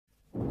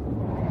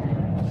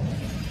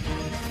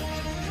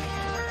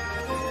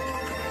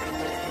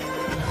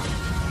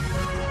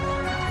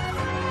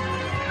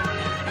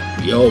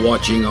You're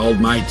watching Old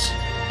Mate's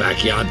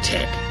Backyard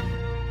Tech.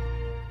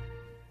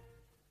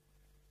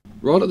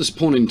 Right at this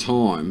point in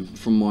time,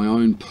 from my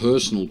own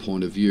personal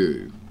point of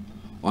view,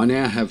 I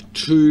now have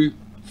two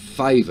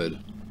favoured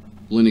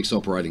Linux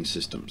operating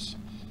systems.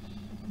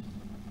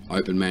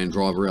 OpenManDriver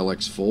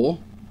LX4,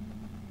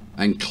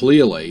 and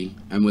clearly,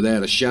 and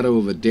without a shadow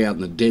of a doubt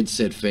in the dead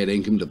set Fed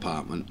income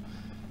department,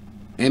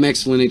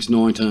 MX Linux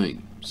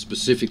 19,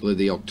 specifically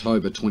the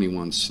October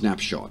 21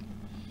 snapshot.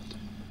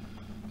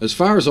 As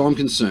far as I'm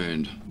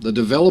concerned, the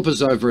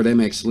developers over at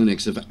MX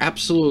Linux have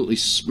absolutely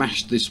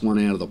smashed this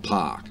one out of the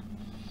park.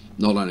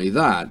 Not only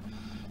that,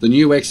 the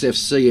new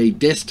XFCE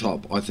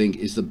desktop, I think,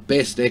 is the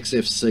best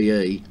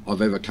XFCE I've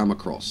ever come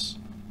across.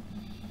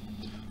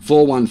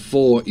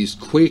 414 is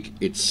quick,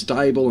 it's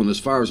stable, and as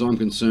far as I'm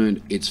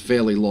concerned, it's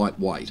fairly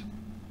lightweight.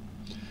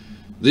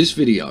 This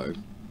video,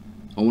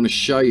 I want to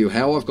show you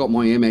how I've got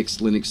my MX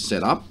Linux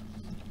set up,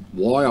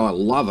 why I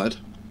love it,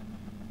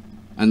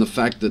 and the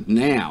fact that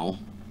now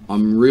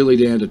I'm really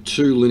down to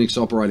two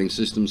Linux operating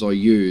systems I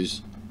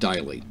use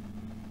daily.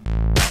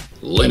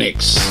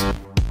 Linux.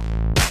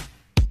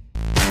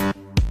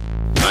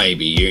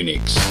 Maybe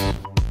Unix.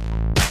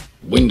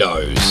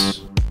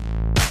 Windows.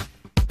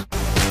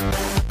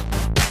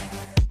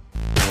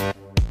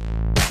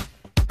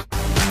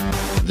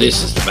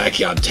 This is the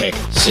Backyard Tech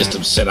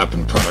System Setup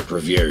and Product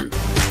Review.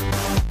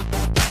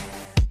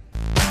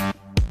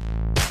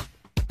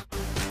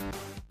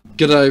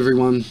 G'day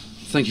everyone.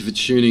 Thank you for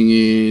tuning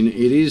in.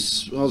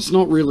 Well, it's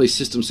not really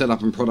system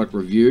setup and product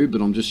review,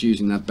 but I'm just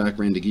using that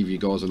background to give you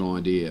guys an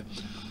idea.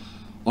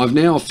 I've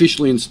now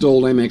officially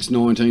installed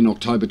MX19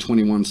 October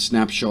 21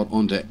 snapshot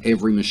onto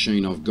every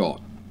machine I've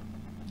got,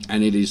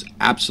 and it is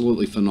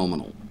absolutely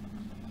phenomenal.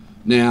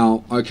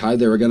 Now, okay,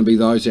 there are going to be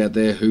those out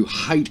there who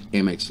hate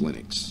MX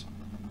Linux.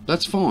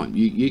 That's fine.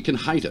 You can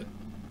hate it.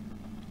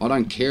 I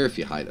don't care if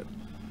you hate it,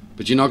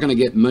 but you're not going to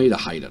get me to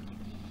hate it.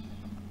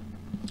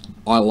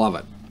 I love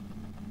it.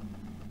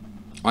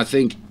 I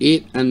think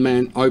it and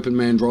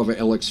OpenManDriver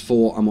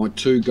LX4 are my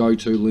two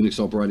go-to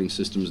Linux operating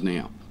systems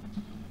now.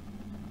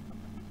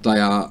 They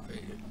are...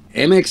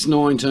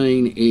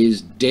 MX19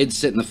 is dead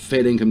set in the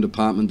Fed income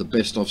department, the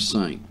best I've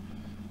seen.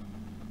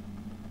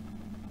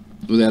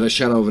 Without a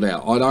shadow of a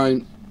doubt. I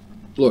don't...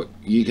 Look,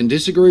 you can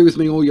disagree with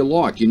me all you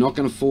like. You're not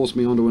going to force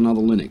me onto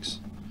another Linux.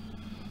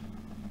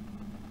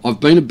 I've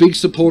been a big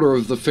supporter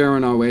of the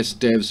Ferrin OS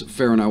devs,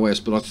 Ferrin OS,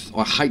 but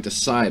I hate to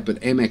say it, but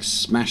MX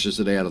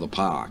smashes it out of the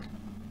park.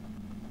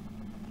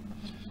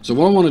 So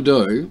what I want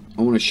to do,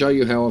 I want to show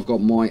you how I've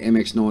got my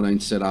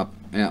MX19 set up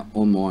out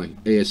on my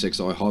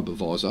ESXi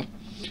hypervisor.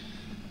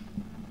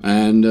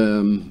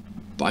 And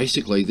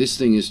basically this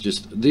thing is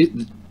just,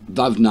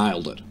 they've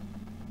nailed it.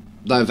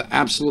 They've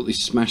absolutely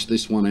smashed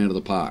this one out of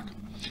the park.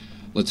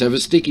 Let's have a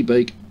sticky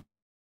beak.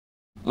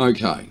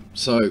 Okay,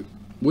 so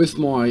with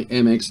my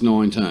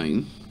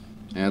MX19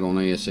 out on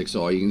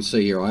ESXi, you can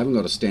see here I haven't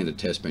got a standard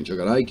test bench. I've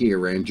got 8 gig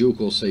of RAM, dual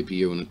core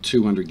CPU and a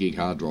 200 gig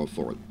hard drive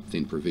for it,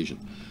 thin provision.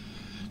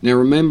 Now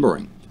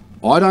remembering,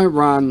 I don't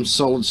run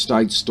solid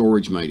state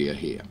storage media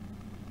here.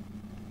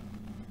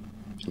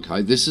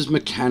 Okay, this is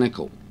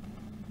mechanical,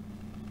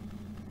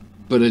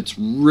 but it's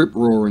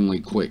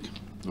rip-roaringly quick.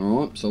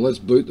 Alright, so let's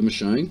boot the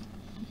machine.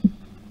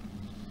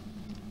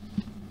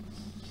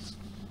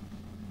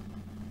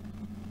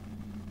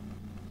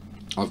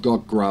 I've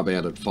got grub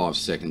out at 5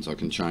 seconds. I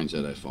can change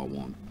that if I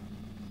want.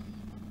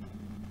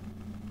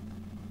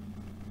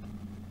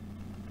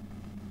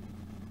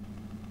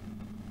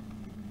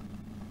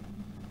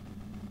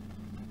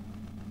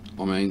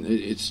 I mean,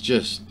 it's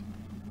just...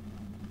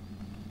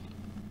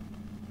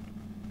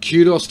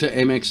 Kudos to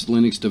MX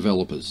Linux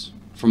developers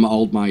from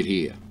Old Mate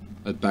here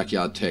at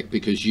Backyard Tech,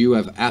 because you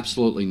have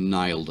absolutely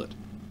nailed it.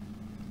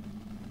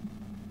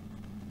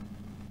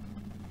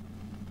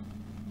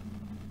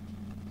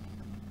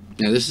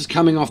 Now this is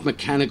coming off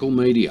mechanical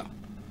media.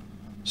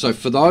 So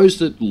for those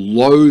that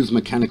loathe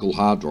mechanical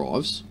hard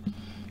drives,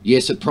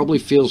 yes, it probably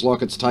feels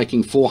like it's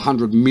taking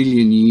 400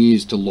 million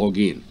years to log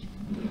in.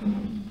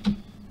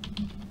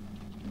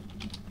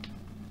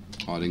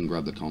 I didn't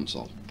grab the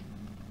console.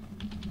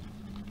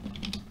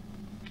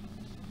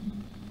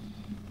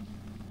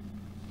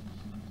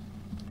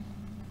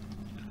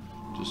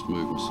 Just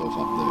move myself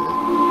up there.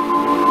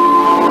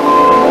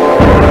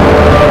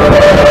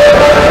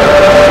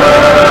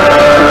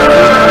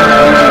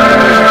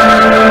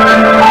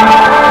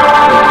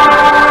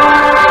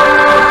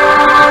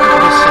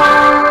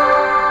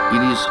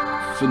 It is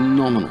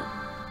phenomenal.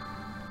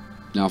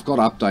 Now I've got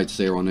updates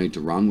there I need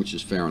to run, which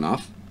is fair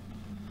enough.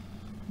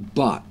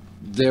 But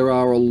there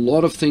are a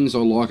lot of things I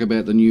like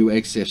about the new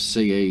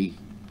XFCE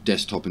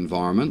desktop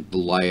environment, the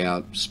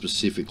layout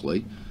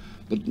specifically,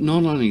 but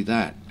not only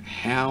that,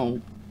 how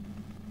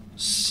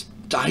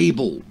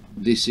stable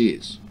this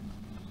is.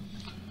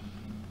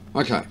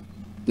 Okay,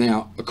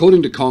 now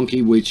according to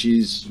Conky, which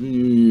is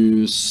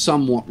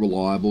somewhat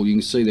reliable, you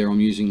can see there I'm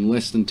using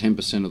less than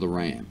 10% of the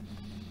RAM,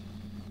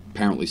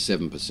 apparently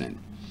 7%.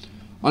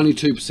 Only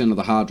 2% of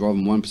the hard drive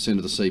and 1%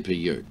 of the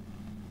CPU.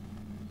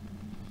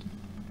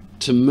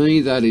 To me,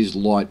 that is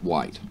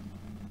lightweight.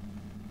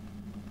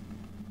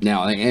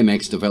 Now, the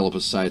MX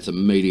developers say it's a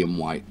medium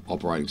weight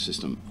operating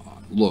system.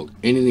 Look,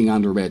 anything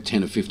under about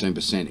 10 or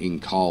 15% in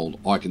cold,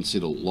 I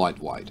consider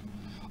lightweight.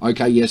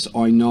 Okay, yes,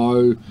 I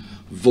know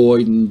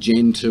Void and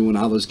Gen 2 and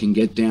others can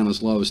get down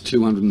as low as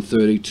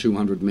 230,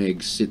 200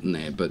 megs sitting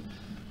there, but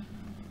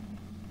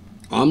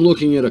I'm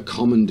looking at a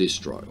common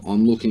distro.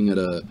 I'm looking at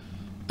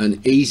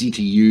an easy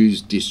to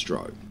use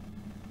distro.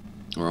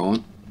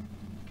 Alright,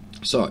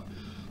 so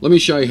let me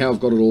show you how I've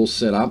got it all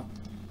set up.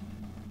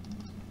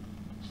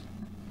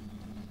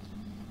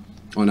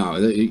 I know,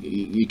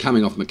 you're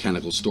coming off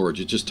mechanical storage,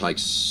 it just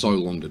takes so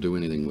long to do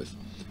anything with.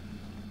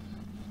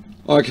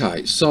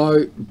 Okay,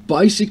 so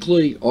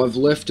basically I've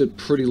left it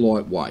pretty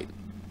lightweight.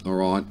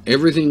 Alright,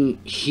 everything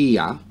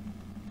here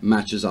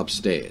matches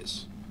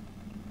upstairs.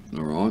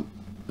 Alright,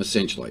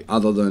 essentially,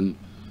 other than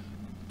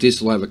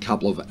this will have a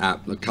couple of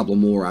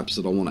more apps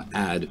that I want to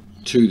add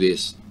to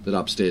this that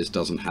upstairs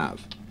doesn't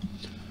have.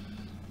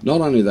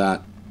 Not only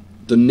that,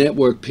 the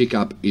network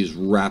pickup is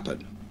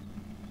rapid.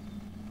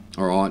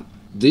 Alright,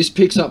 this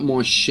picks up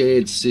my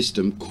shared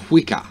system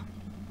quicker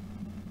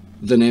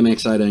than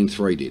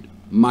MX183 did.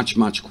 Much,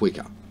 much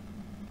quicker.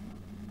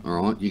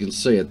 Alright, you can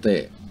see it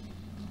there.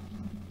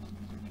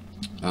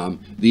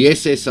 The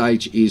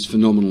SSH is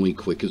phenomenally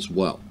quick as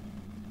well.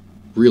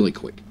 Really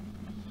quick.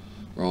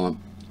 Right.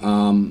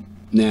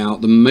 Now,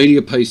 the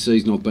media PC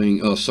is not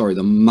being... Oh, sorry,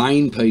 the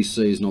main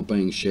PC is not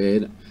being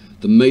shared.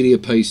 The media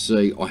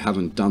PC, I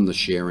haven't done the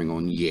sharing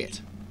on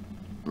yet.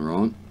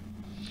 Alright.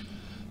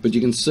 But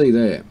you can see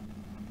there.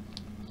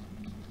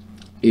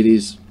 It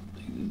is...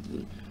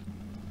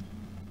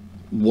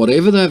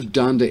 Whatever they've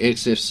done to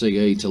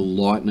XFCE to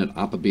lighten it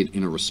up a bit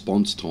in a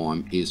response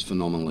time is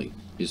phenomenal.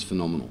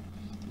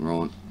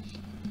 Right.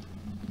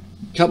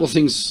 A couple of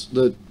things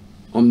that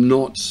I'm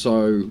not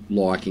so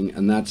liking,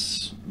 and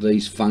that's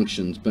these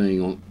functions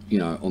being on,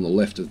 on the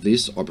left of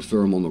this. I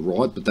prefer them on the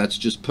right, but that's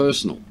just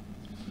personal.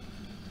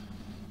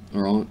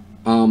 All right.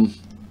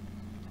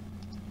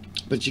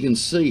 But you can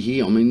see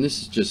here, I mean,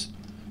 this is just,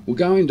 we'll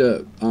go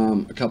into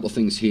a couple of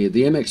things here.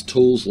 The MX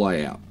Tools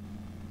layout.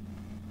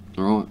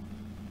 All right.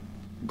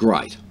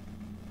 Great.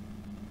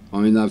 I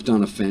mean, they've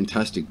done a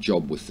fantastic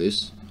job with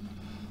this.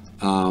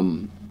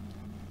 Boot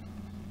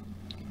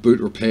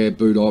repair,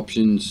 boot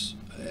options,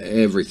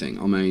 everything.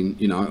 I mean,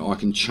 I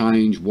can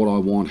change what I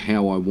want,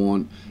 how I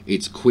want.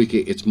 It's quicker,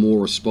 it's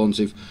more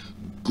responsive.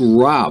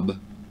 Grub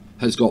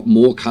has got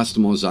more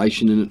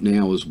customization in it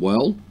now as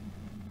well.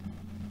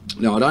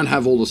 Now, I don't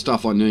have all the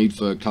stuff I need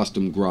for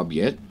custom Grub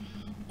yet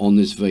on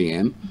this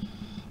VM,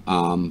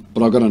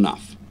 but I've got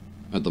enough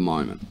at the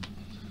moment.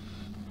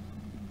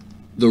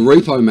 The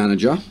repo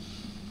manager,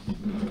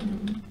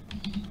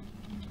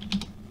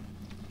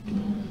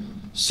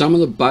 some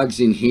of the bugs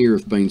in here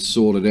have been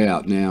sorted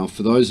out. Now,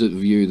 for those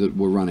of you that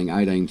were running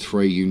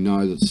 18.3, you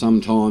know that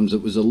sometimes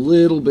it was a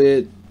little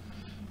bit,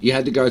 you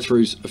had to go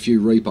through a few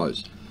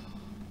repos.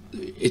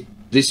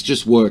 This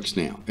just works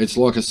now. It's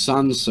like a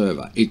Sun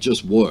server. It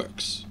just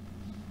works,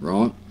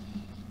 right?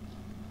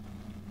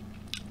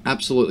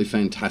 Absolutely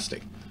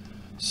fantastic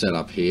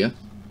setup here.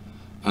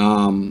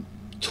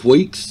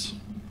 Tweaks.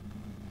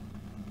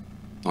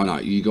 I know,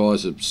 you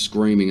guys are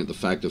screaming at the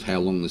fact of how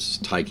long this is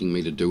taking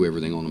me to do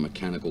everything on a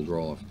mechanical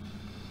drive.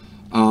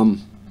 The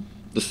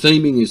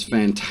theming is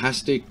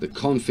fantastic. The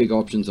config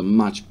options are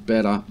much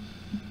better.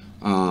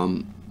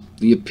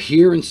 The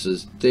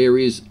appearances, there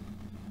is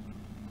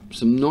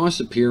some nice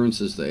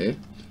appearances there.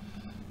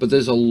 But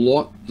there's a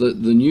lot, the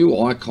new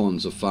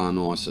icons are far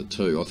nicer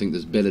too. I think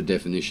there's better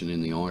definition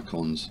in the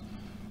icons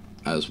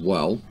as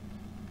well.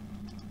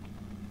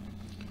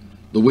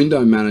 The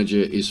window manager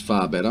is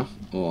far better.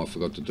 Oh, I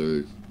forgot to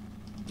do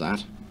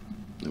that.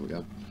 There we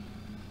go.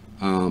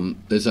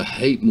 There's a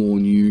heap more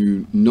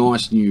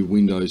nice new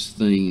Windows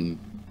theme,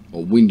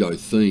 or window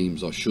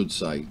themes, I should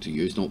say, to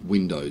use, not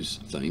Windows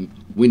theme,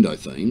 window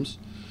themes.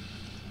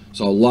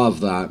 So I love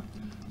that.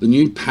 The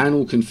new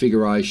panel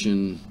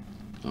configuration.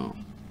 Oh,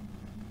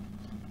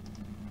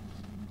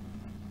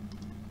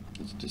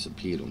 it's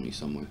disappeared on me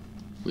somewhere.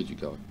 Where'd you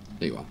go?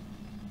 There you are.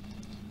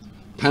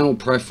 Panel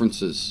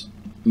preferences,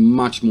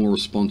 much more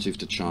responsive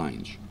to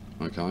change.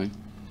 Okay.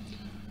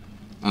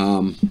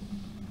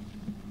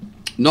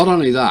 Not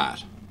only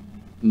that,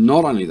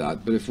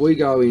 but if we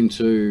go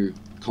into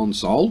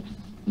console,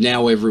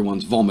 now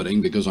everyone's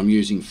vomiting because I'm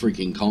using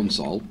freaking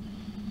console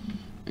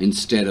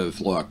instead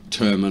of like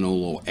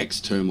terminal or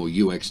xterm or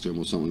uxterm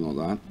or something like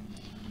that.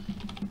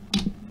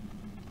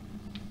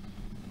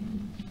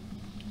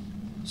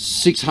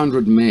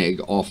 600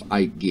 meg off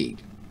 8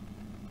 gig.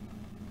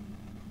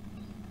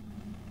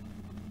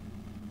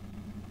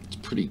 It's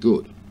pretty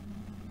good.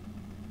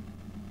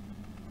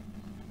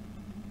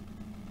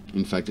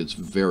 In fact, it's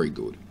very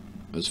good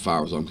as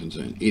far as I'm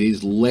concerned. It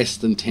is less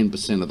than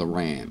 10% of the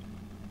RAM.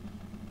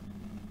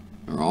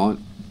 Alright.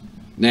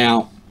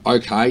 Now,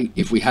 okay,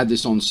 if we had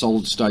this on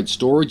solid state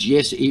storage,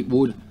 yes, it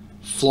would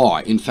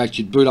fly. In fact,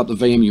 you'd boot up the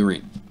VM you're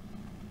in.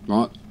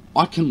 Right?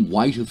 I can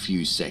wait a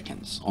few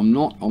seconds. I'm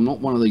not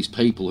one of these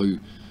people who,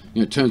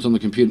 turns on the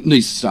computer,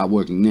 needs to start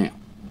working now.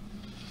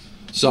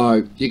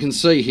 So you can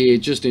see here,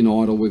 just in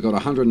idle, we've got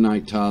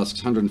 108 tasks,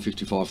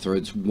 155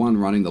 threads, one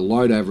running. The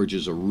load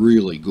averages are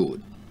really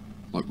good,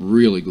 like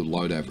really good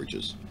load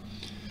averages.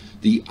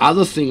 The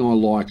other thing I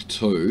like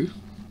too,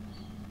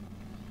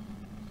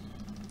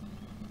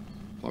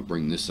 if I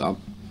bring this up,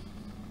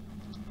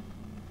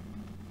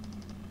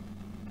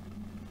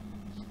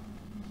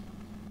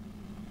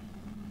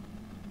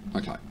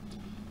 okay,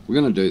 we're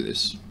going to do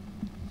this.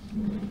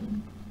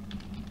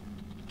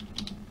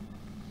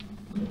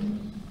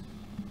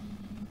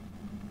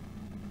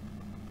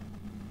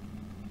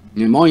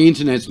 Now my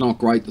internet's not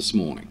great this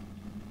morning,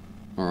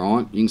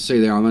 alright, you can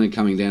see there I'm only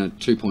coming down at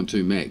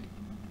 2.2 meg,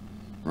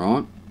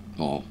 right,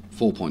 oh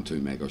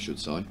 4.2 meg I should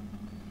say,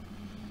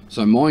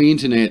 so my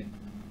internet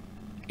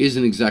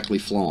isn't exactly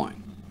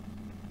flying,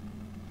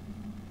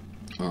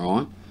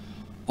 alright.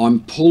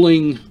 I'm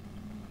pulling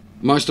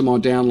most of my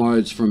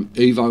downloads from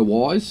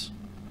EvoWise,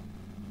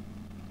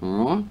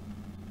 alright,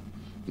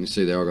 you can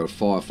see there I've got a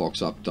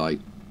Firefox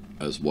update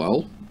as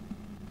well.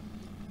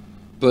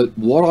 But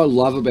what I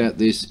love about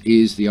this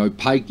is the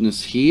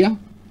opaqueness here.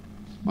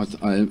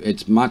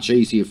 It's much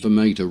easier for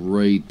me to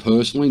read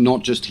personally,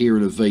 not just here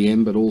in a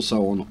VM, but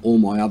also on all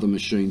my other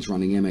machines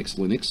running MX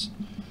Linux.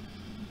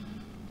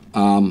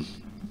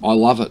 I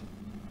love it.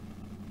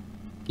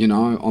 You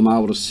know, I'm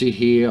able to sit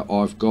here.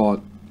 I've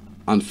got,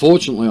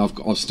 unfortunately,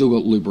 I've still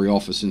got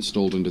LibreOffice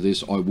installed into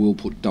this. I will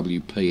put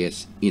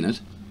WPS in it.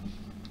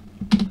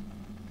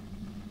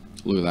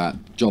 Look at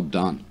that, job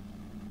done.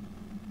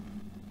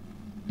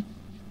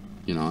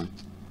 You know,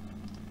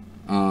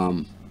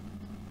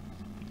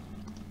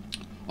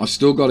 I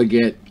still got to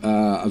get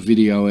a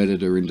video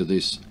editor into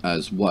this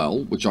as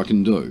well, which I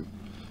can do,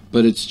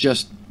 but it's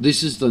just,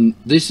 this is the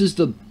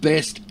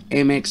best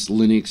MX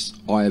Linux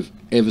I have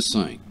ever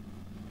seen.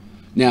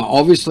 Now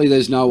obviously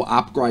there's no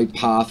upgrade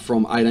path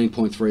from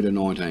 18.3 to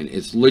 19.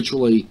 It's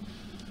literally,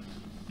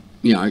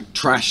 you know,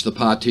 trash the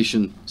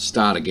partition,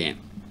 start again.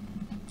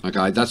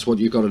 Okay, that's what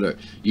you've got to do.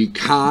 You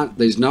can't,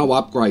 there's no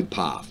upgrade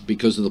path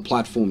because of the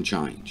platform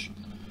change,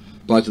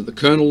 both at the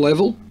kernel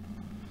level,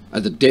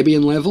 at the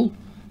Debian level,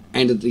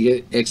 and at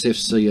the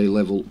XFCE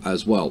level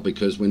as well,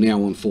 because we're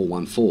now on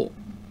 4.1.4.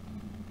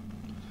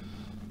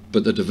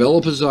 But the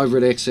developers over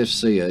at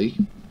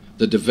XFCE,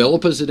 the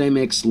developers at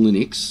MX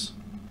Linux,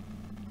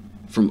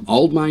 from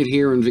Old Mate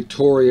here in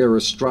Victoria,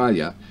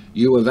 Australia,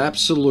 you have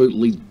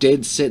absolutely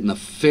dead set in the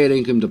Fair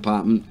Income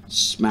Department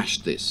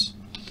smashed this.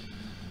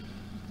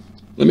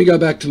 Let me go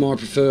back to my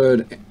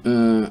preferred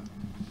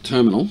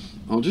terminal.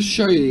 I'll just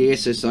show you the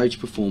SSH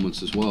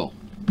performance as well.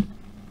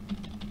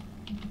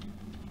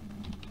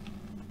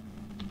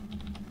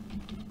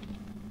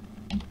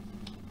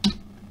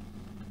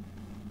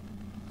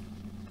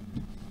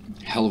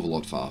 Hell of a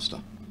lot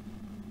faster.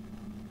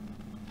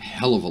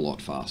 Hell of a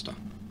lot faster.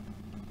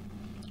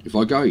 If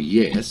I go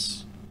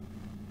yes,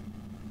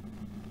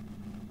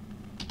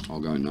 I'll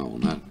go no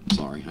on that.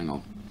 Sorry, hang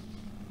on.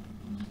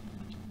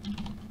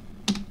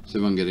 See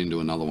if I can get into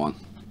another one.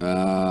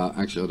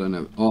 Actually, I don't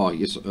know. Oh,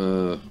 yes.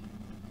 No,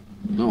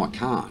 I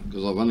can't,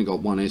 because I've only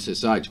got one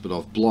SSH, but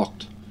I've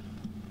blocked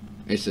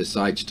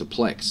SSH to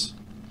Plex.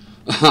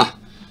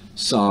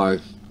 So,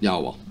 yeah,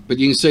 well. But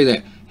you can see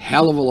that,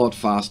 hell of a lot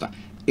faster.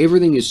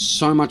 Everything is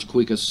so much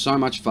quicker, so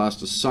much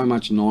faster, so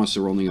much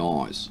nicer on the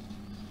eyes.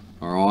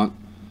 Alright?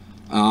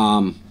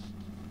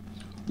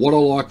 What I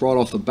like right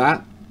off the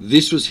bat,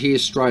 this was here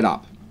straight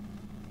up.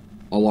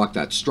 I like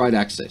that, straight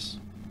access.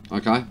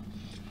 Okay?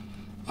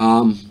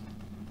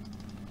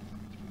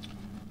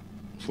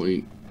 If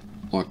we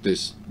like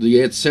this,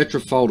 the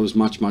etc folder is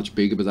much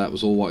bigger, but that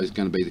was always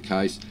going to be the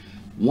case.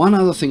 One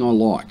other thing I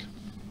like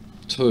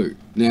too,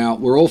 now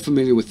we're all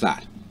familiar with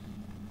that,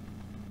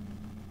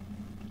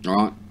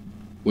 alright,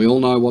 we all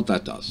know what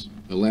that does.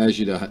 It allows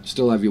you to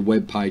still have your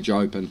web page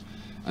open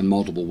and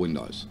multiple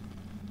windows.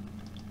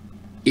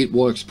 It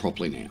works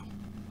properly now.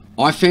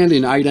 I found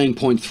in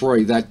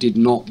 18.3 that did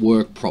not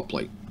work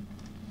properly.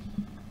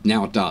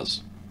 Now it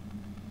does.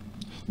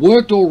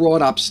 Worked all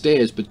right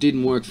upstairs, but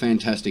didn't work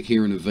fantastic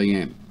here in a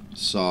VM.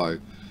 So,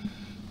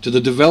 to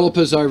the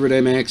developers over at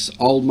MX,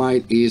 Old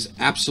Mate is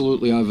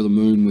absolutely over the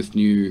moon with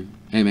new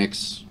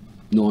MX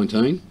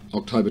 19,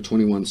 October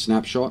 21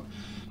 snapshot.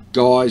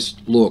 Guys,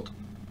 look,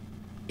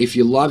 if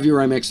you love your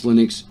MX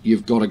Linux,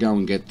 you've got to go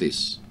and get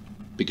this,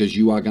 because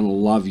you are going to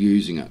love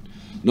using it.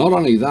 Not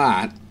only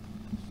that,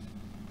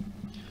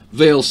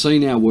 VLC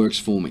now works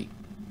for me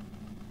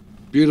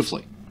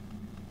beautifully.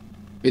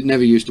 It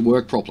never used to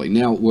work properly.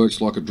 Now it works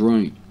like a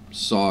dream.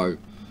 So,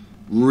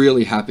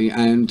 really happy.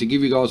 And to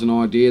give you guys an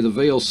idea, the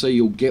VLC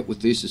you'll get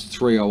with this is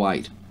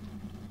 308.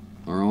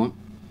 Alright?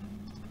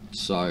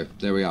 So,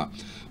 there we are.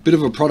 Bit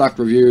of a product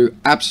review.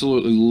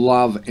 Absolutely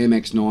love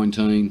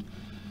MX19.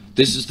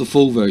 This is the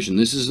full version.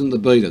 This isn't the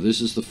beta.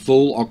 This is the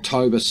full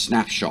October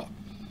snapshot.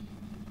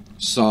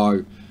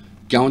 So,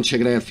 go and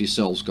check it out for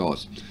yourselves,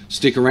 guys.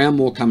 Stick around,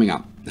 more coming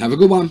up. Have a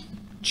good one.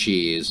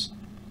 Cheers.